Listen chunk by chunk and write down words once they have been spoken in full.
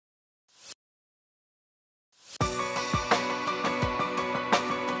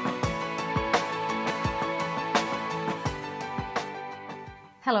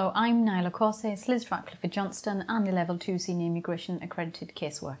Hello, I'm Nyla Corsey, solicitor at Clifford Johnston and a Level 2 Senior Immigration Accredited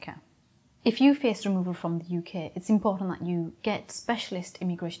Caseworker. If you face removal from the UK, it's important that you get specialist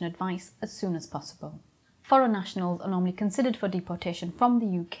immigration advice as soon as possible. Foreign nationals are normally considered for deportation from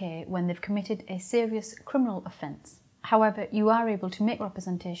the UK when they've committed a serious criminal offence. However, you are able to make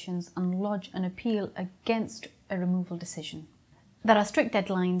representations and lodge an appeal against a removal decision. There are strict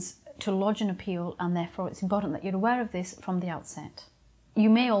deadlines to lodge an appeal, and therefore it's important that you're aware of this from the outset. You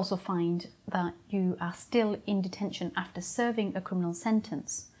may also find that you are still in detention after serving a criminal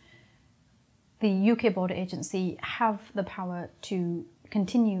sentence. The UK Border Agency have the power to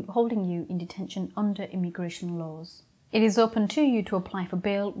continue holding you in detention under immigration laws. It is open to you to apply for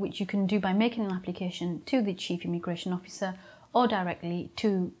bail, which you can do by making an application to the Chief Immigration Officer or directly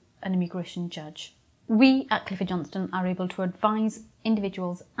to an immigration judge. We at Clifford Johnston are able to advise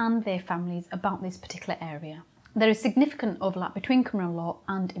individuals and their families about this particular area. There is significant overlap between criminal law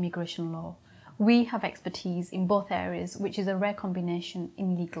and immigration law. We have expertise in both areas, which is a rare combination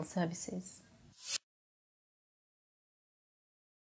in legal services.